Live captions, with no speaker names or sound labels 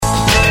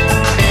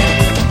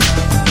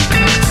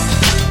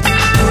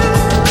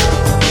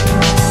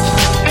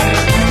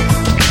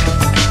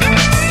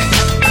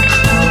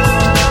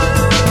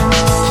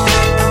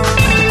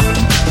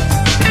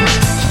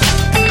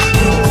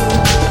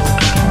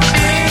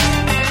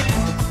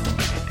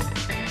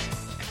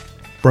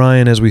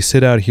Brian, as we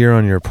sit out here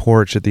on your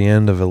porch at the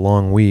end of a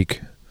long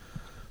week,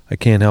 I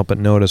can't help but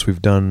notice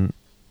we've done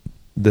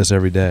this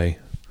every day.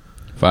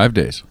 5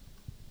 days.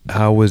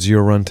 How was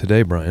your run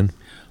today, Brian?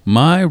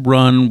 My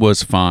run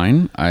was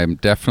fine. I'm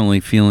definitely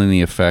feeling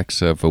the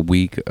effects of a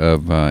week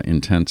of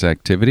intense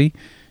activity.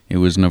 It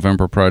was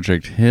November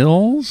Project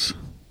Hills,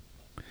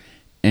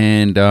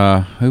 and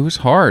it was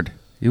hard.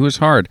 It was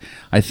hard.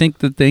 I think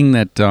the thing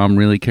that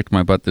really kicked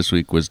my butt this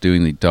week was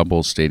doing the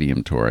double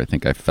stadium tour. I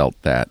think I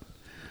felt that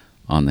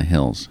on the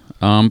hills.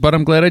 But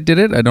I'm glad I did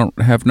it. I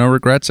don't have no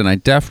regrets, and I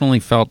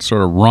definitely felt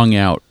sort of wrung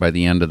out by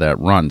the end of that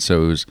run.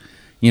 So it was,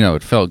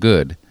 it felt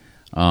good.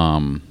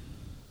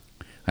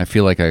 I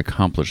feel like I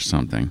accomplished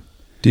something.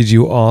 Did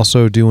you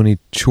also do any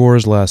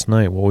chores last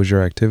night? What was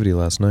your activity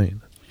last night?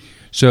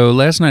 So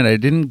last night I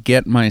didn't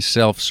get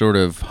myself sort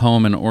of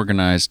home and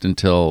organized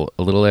until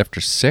a little after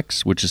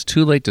 6, which is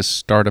too late to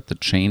start up the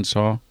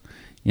chainsaw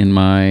in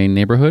my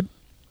neighborhood.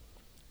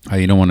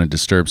 You don't want to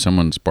disturb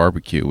someone's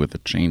barbecue with a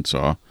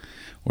chainsaw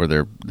or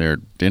their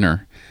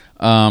dinner.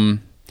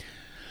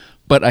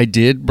 But I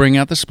did bring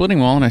out the splitting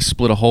wall, and I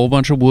split a whole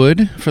bunch of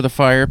wood for the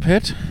fire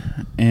pit.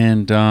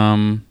 And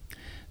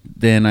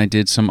then I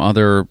did some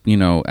other,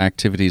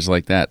 activities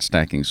like that,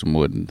 stacking some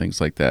wood and things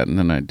like that. And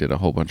then I did a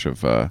whole bunch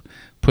of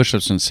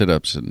push-ups and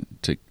sit-ups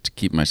to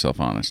keep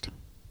myself honest.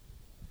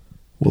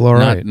 Well, all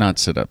right. Not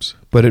sit-ups.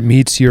 But it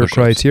meets your Push-ups.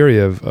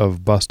 criteria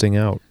of busting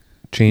out,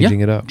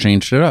 changing it up.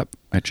 Changed it up.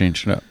 I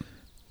changed it up.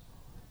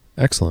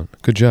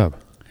 Excellent. Good job.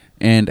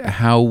 And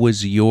how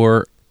was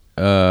your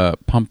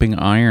pumping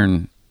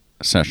iron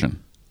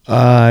session?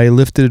 I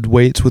lifted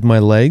weights with my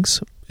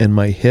legs and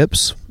my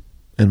hips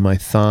and my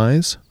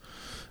thighs,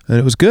 and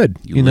it was good.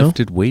 You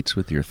lifted weights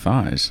with your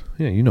thighs?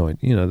 Yeah, you know it.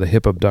 The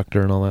hip abductor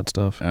and all that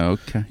stuff.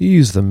 Okay. You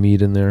use the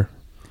meat in there.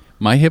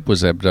 My hip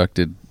was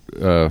abducted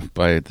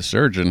by the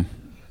surgeon.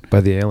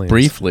 By the aliens.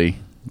 Briefly,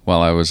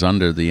 while I was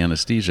under the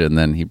anesthesia, and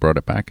then he brought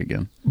it back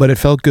again. But it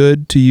felt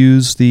good to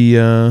use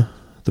the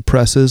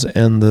presses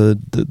and the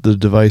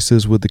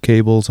devices with the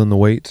cables and the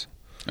weights.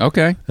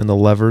 Okay. And the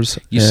levers.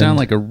 You sound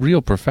like a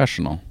real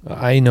professional.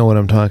 I know what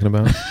I'm talking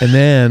about. And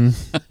then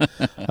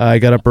I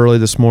got up early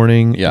this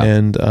morning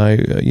and I,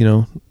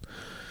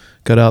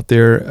 got out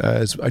there.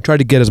 I tried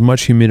to get as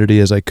much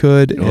humidity as I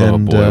could. Oh,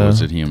 and, boy,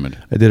 was it humid.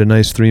 I did a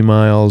nice 3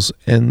 miles.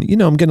 And,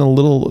 I'm getting a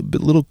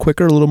little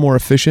quicker, a little more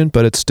efficient,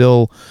 but it's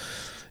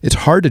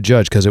hard to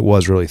judge because it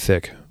was really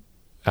thick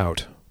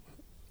out.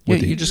 Yeah,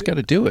 you just got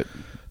to do it.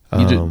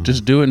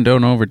 Just do it and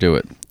don't overdo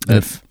it.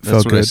 That's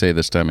what good. I say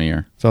this time of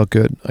year. Felt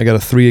good. I got a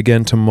 3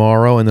 again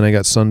tomorrow, and then I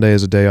got Sunday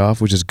as a day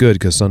off, which is good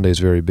because Sunday's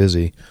very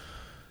busy.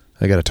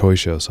 I got a toy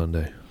show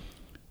Sunday.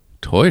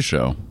 Toy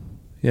show?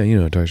 Yeah, you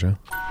know a toy show.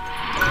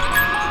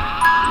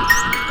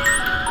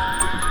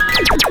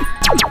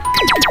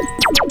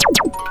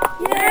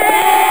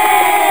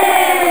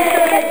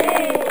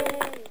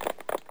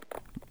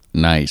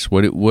 Nice.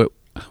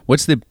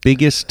 What's the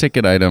biggest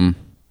ticket item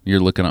you're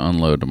looking to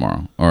unload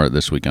tomorrow, or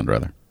this weekend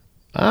rather?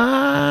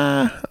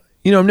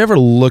 I'm never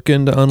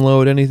looking to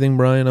unload anything,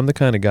 Brian. I'm the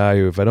kind of guy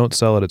who, if I don't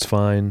sell it, it's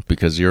fine.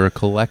 Because you're a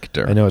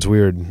collector. I know, it's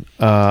weird.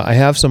 I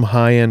have some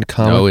high-end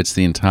comic... No, it's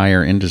the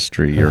entire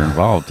industry you're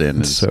involved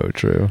in. It's so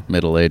true.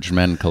 Middle-aged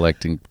men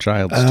collecting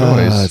child's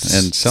toys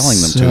and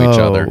selling them to each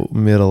other.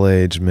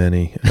 Middle-aged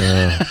many.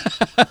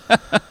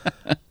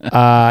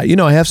 I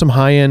have some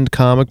high-end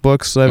comic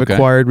books that I've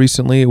acquired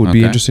recently. It would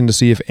be interesting to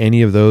see if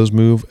any of those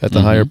move at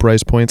the higher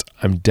price points.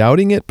 I'm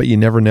doubting it, but you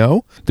never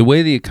know. The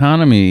way the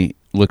economy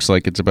looks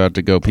like it's about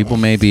to go, people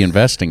may be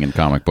investing in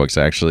comic books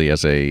actually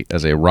as a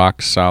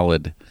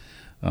rock-solid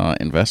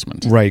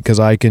investment. Right, because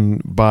I can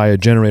buy a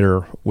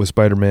generator with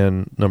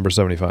Spider-Man number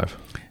 75.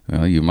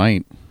 Well, you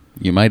might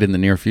in the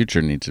near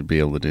future need to be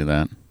able to do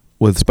that.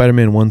 With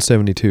Spider-Man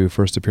 172,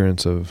 first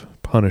appearance of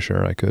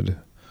Punisher, I could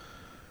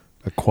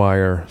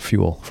acquire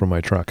fuel from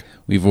my truck.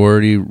 We've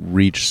already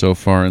reached so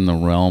far in the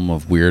realm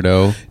of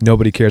weirdo.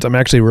 Nobody cares. I'm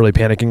actually really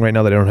panicking right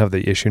now that I don't have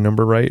the issue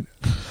number right,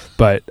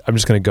 but I'm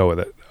just going to go with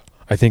it.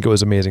 I think it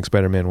was Amazing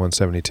Spider-Man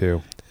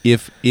 172.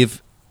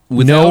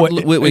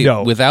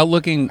 Without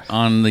looking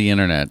on the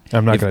internet,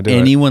 I'm not going to do it.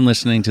 If anyone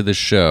listening to the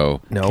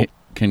show Nope.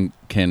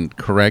 can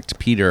correct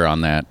Peter on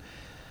that,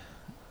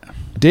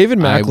 David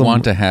Macklem, I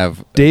want to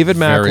have a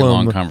very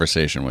long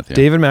conversation with you.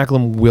 David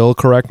Macklem will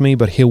correct me,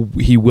 but he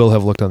will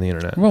have looked on the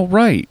internet. Well,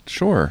 right,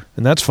 sure.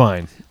 And that's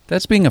fine.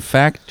 That's being a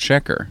fact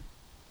checker.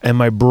 And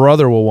my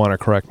brother will want to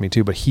correct me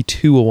too, but he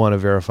too will want to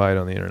verify it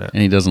on the internet.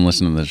 And he doesn't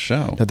listen to this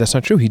show. No, that's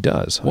not true. He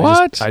does.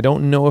 What? I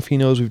don't know if he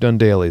knows we've done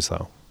dailies,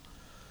 though.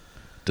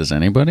 Does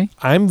anybody?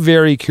 I'm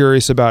very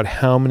curious about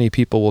how many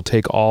people will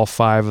take all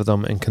 5 of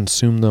them and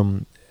consume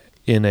them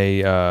in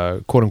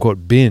a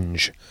quote-unquote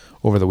binge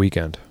over the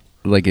weekend.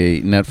 Like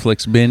a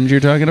Netflix binge you're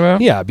talking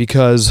about? Yeah,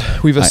 because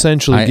we've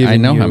essentially given you... I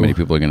know how many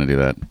people are going to do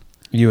that.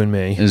 You and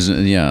me.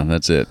 Yeah,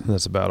 that's it.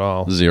 That's about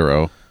all.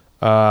 0.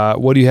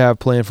 What do you have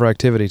planned for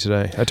activity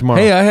today? Tomorrow?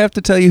 Hey, I have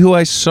to tell you who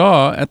I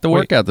saw at the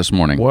workout this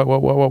morning. What?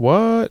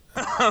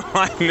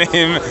 My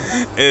name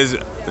is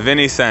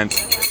Vinny Sant.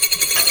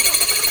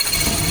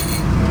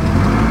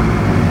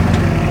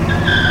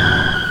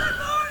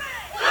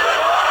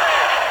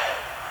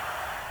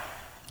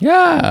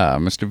 Yeah,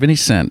 Mr. Vinny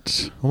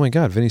Cent. Oh my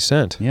God, Vinny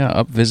Cent. Yeah,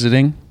 up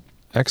visiting.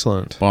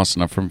 Excellent.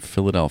 Boston, up from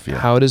Philadelphia.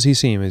 How does he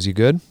seem? Is he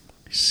good?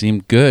 He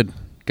seemed good.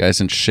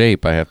 Guy's in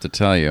shape, I have to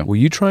tell you. Were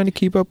you trying to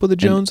keep up with the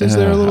Joneses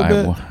there a little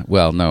bit?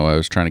 Well, no, I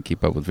was trying to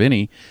keep up with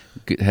Vinny,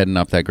 heading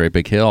up that great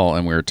big hill,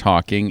 and we were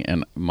talking,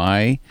 and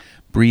my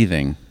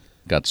breathing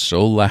got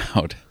so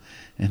loud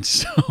and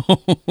so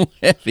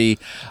heavy.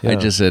 Yeah. I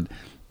just said,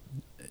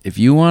 if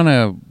you want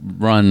to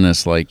run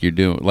this like you're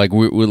doing, like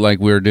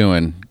we're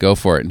doing, go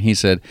for it. And he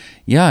said,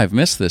 yeah, I've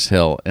missed this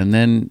hill. And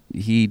then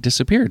he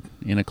disappeared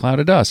in a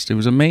cloud of dust. It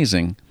was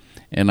amazing.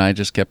 And I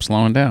just kept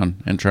slowing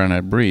down and trying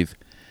to breathe.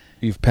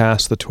 You've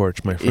passed the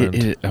torch, my friend.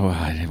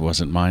 It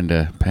wasn't mine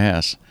to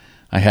pass.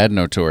 I had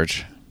no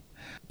torch.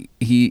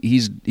 He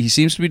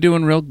seems to be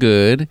doing real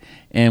good.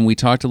 And we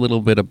talked a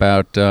little bit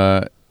about,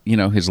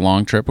 his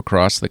long trip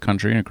across the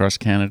country and across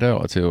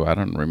Canada to, I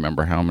don't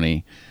remember how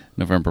many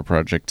November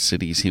Project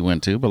cities he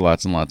went to, but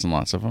lots and lots and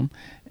lots of them.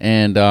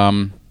 And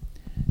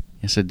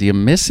I said, do you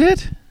miss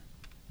it?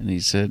 And he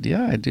said,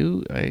 yeah, I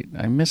do.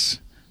 I miss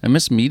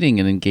meeting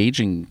and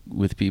engaging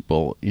with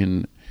people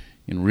in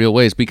real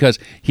ways, because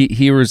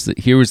here was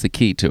the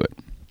key to it.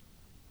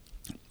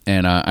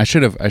 And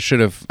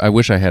I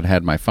wish I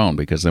had my phone,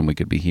 because then we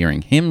could be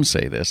hearing him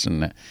say this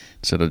and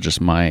instead of just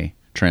my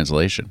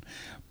translation.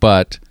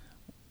 But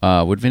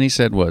what Vinny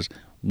said was,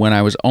 when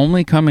I was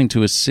only coming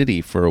to a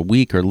city for a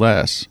week or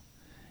less,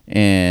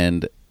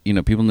 and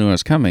people knew I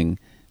was coming,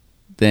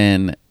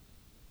 then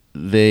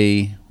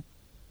we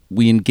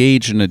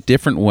engaged in a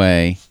different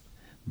way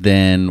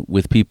than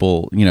with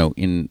people,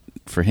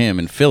 for him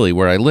in Philly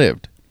where I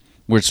lived.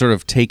 We're sort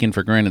of taken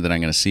for granted that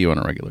I'm going to see you on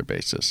a regular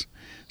basis.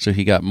 So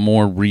he got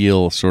more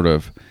real sort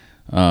of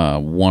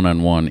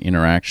one-on-one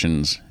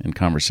interactions and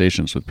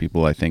conversations with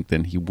people, I think,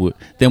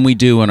 than we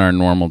do in our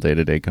normal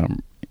day-to-day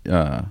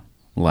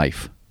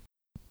life.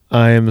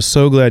 I am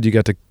so glad you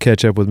got to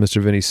catch up with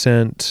Mr. Vinny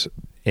Cent.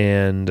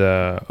 And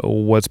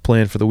what's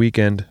planned for the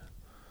weekend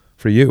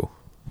for you?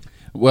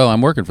 Well,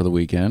 I'm working for the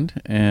weekend,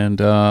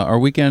 and our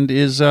weekend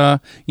is,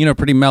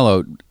 pretty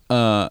mellow.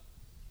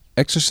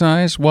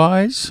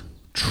 Exercise-wise,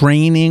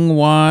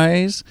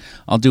 training-wise,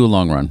 I'll do a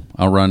long run.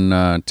 I'll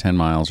run 10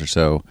 miles or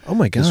so. Oh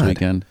my God. This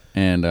weekend.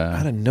 And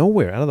out of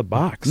nowhere, out of the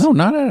box. No,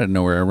 not out of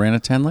nowhere. I ran a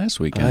 10 last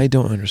weekend. I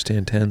don't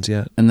understand 10s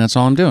yet. And that's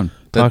all I'm doing.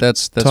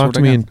 That's talk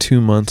to me in 2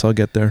 months. I'll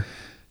get there.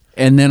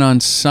 And then on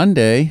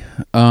Sunday,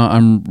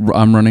 I'm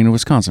running to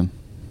Wisconsin.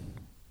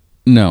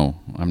 No,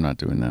 I'm not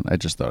doing that. I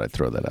just thought I'd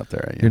throw that out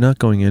there. You're not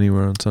going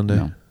anywhere on Sunday?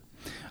 No.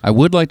 I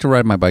would like to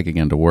ride my bike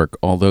again to work,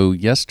 although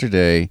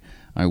yesterday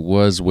I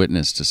was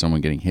witness to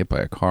someone getting hit by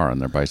a car on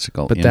their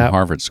bicycle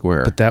Harvard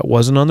Square. But that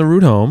wasn't on the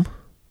route home.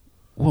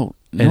 Well,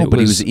 no, but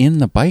he was in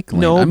the bike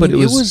lane. No, but it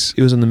was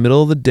in the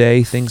middle of the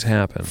day. Things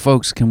happen.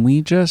 Folks, can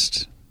we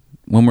just,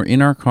 when we're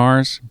in our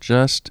cars,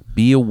 just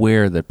be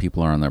aware that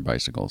people are on their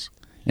bicycles?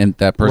 And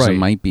that person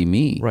might be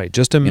me. Right.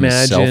 Just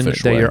imagine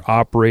that you're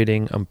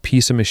operating a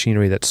piece of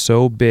machinery that's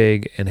so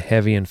big and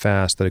heavy and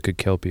fast that it could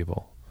kill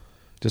people.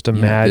 Just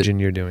imagine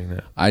you're doing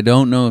that. I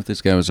don't know if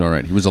this guy was all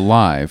right. He was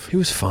alive. He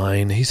was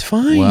fine. He's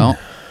fine. Well,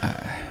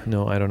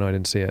 no, I don't know. I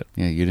didn't see it.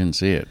 Yeah, you didn't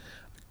see it.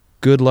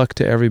 Good luck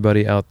to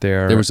everybody out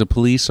there. There was a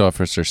police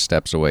officer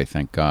steps away,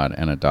 thank God,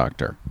 and a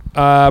doctor.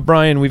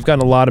 Brian, we've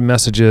gotten a lot of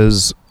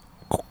messages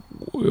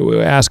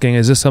asking,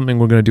 is this something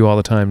we're going to do all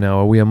the time now?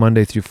 Are we a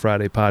Monday through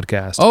Friday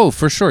podcast? Oh,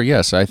 for sure,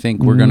 yes. I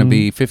think we're going to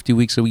be 50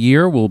 weeks a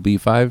year. We'll be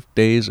 5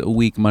 days a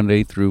week,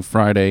 Monday through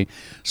Friday,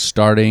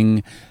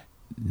 starting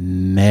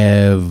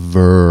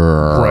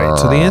never. Right,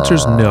 so the answer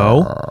is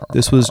no.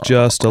 This was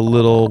just a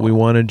little, we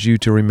wanted you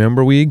to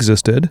remember we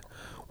existed.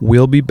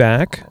 We'll be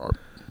back.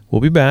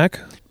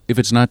 If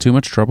it's not too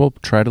much trouble,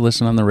 try to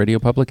listen on the Radio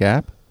Public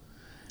app.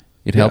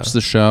 It helps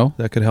the show.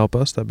 That could help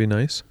us. That'd be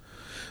nice.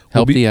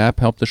 Help the app,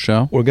 help the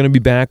show. We're going to be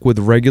back with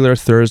regular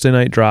Thursday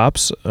night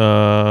drops.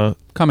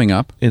 Coming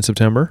up. In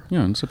September.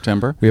 Yeah, in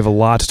September. We have a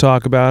lot to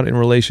talk about in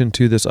relation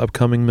to this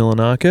upcoming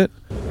Millinocket.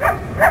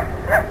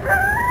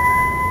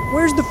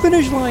 Where's the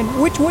finish line?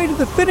 Which way to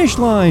the finish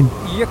line?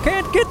 You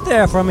can't get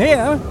there from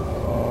here.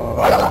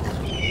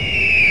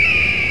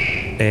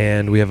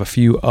 And we have a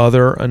few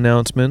other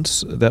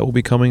announcements that will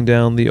be coming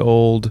down the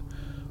old,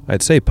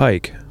 I'd say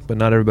Pike, but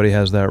not everybody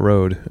has that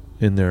road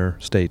in their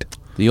state.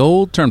 The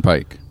old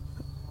Turnpike.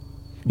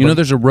 You know,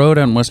 there's a road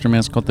out in Western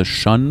Mass called the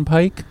Shun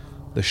Pike.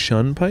 The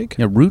Shun Pike?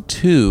 Yeah, Route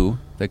 2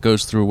 that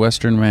goes through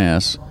Western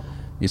Mass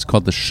is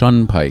called the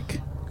Shun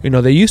Pike. You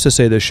know, they used to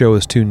say this show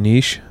is too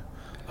niche.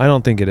 I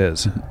don't think it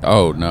is.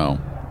 Oh, no.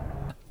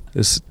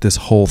 This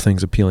whole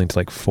thing's appealing to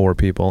like 4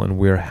 people, and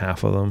we're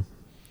half of them.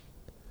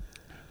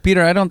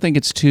 Peter, I don't think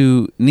it's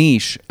too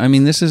niche. I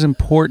mean, this is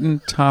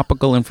important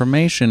topical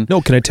information.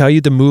 No, can I tell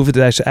you the move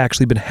that's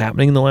actually been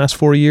happening in the last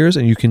 4 years?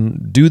 And you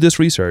can do this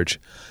research.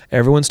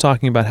 Everyone's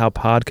talking about how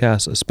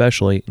podcasts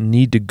especially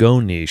need to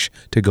go niche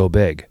to go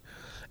big.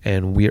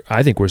 And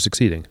I think we're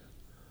succeeding.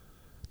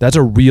 That's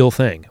a real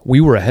thing.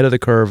 We were ahead of the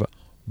curve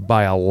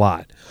by a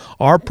lot.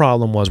 Our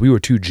problem was we were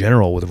too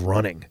general with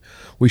running.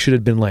 We should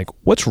have been like,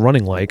 what's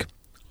running like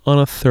on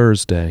a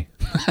Thursday.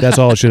 That's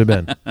all it should have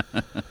been.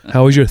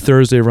 How was your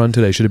Thursday run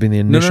today? Should have been the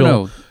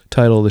initial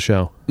title of the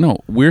show. No,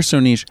 we're so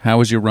niche. How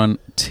was your run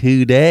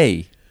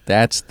today?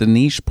 That's the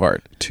niche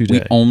part. Today.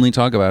 We only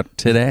talk about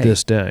today.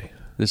 This day.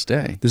 This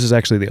day. This is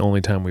actually the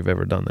only time we've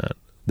ever done that.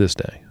 This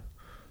day.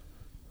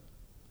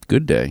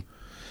 Good day.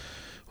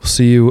 We'll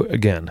see you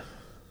again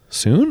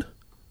soon.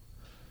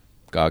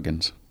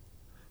 Goggins.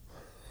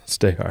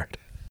 Stay hard.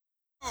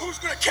 Who's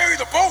gonna carry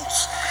the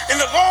boats and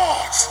the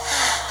logs?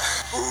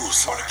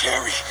 Who's gonna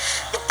carry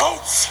the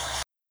boats?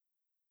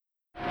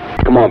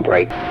 Come on,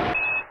 Break.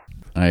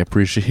 I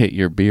appreciate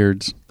your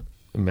beards.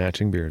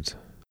 Matching beards.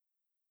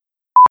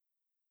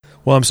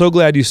 Well, I'm so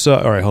glad you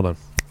saw. All right, hold on.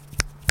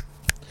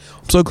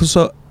 I'm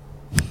so.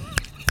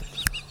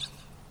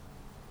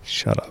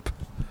 Shut up.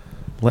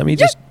 Let me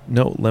just.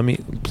 No, let me.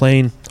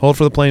 Plane. Hold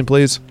for the plane,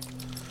 please.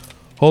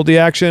 Hold the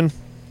action.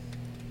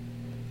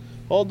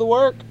 Hold the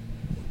work.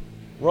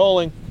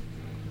 Rolling.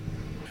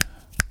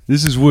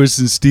 This is worse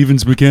than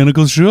Steven's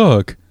Mechanical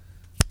Shock.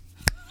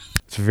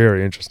 It's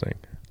very interesting.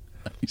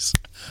 Nice.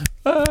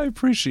 I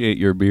appreciate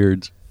your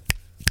beards.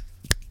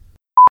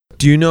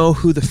 Do you know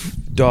who the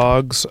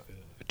dogs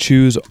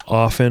choose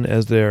often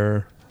as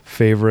their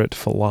favorite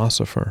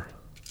philosopher?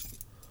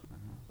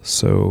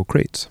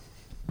 Socrates.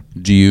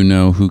 Do you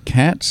know who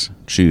cats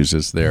choose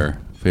as their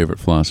favorite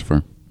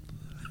philosopher?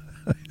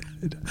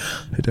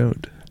 I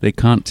don't. They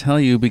can't tell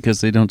you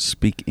because they don't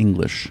speak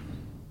English.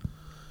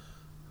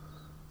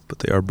 But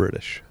they are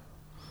British.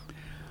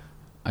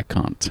 I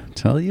can't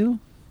tell you.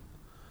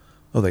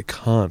 Oh, they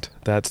can't.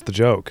 That's the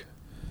joke.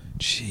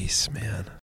 Jeez, man.